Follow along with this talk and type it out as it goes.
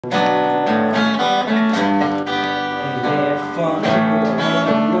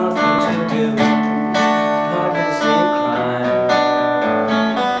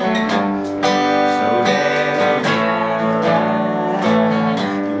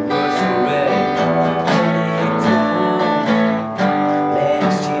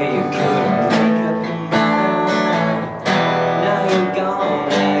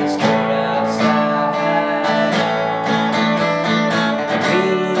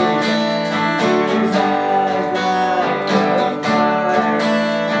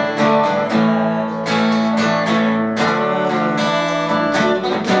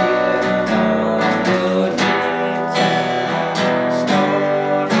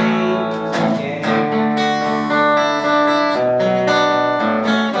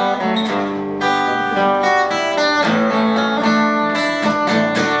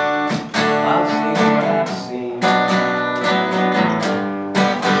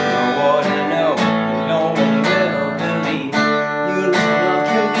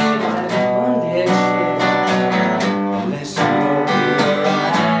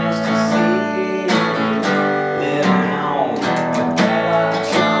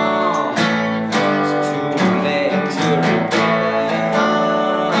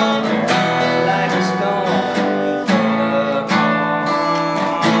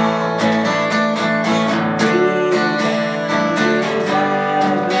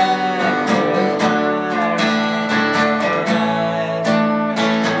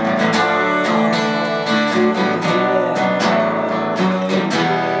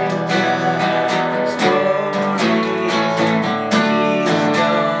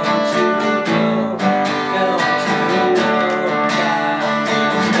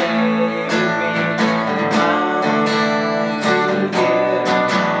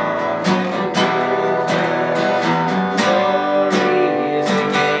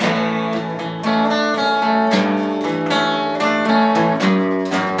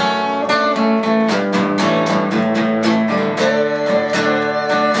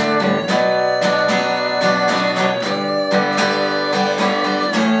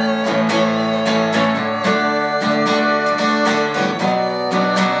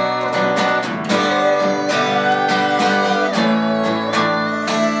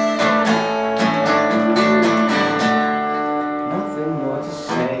to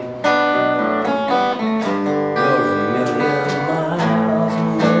say. You're a million miles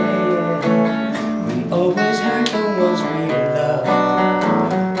away. We always hurt the ones we love,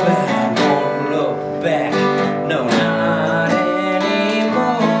 but I won't look back, no, not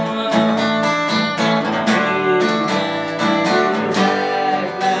anymore.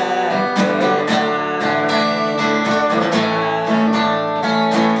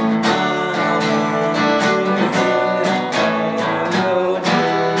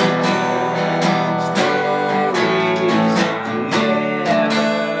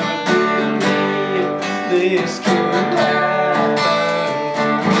 This could happen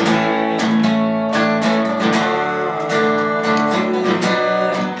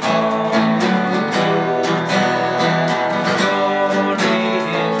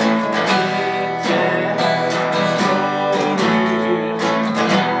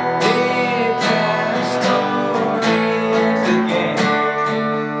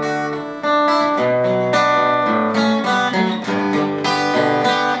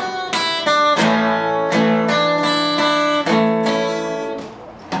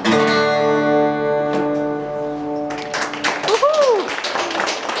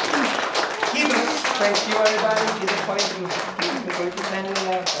Thank you everybody. Keep the point defending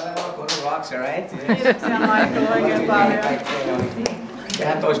Koru rocks, alright? Kiitoksia Michael oikein paljon.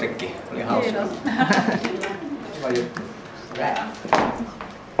 Tehdään toistekin. Oli hauska. Kiva juttu.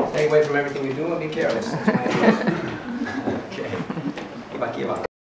 Stay away from everything you do and be careless. That's my advice. Okay. Kiva.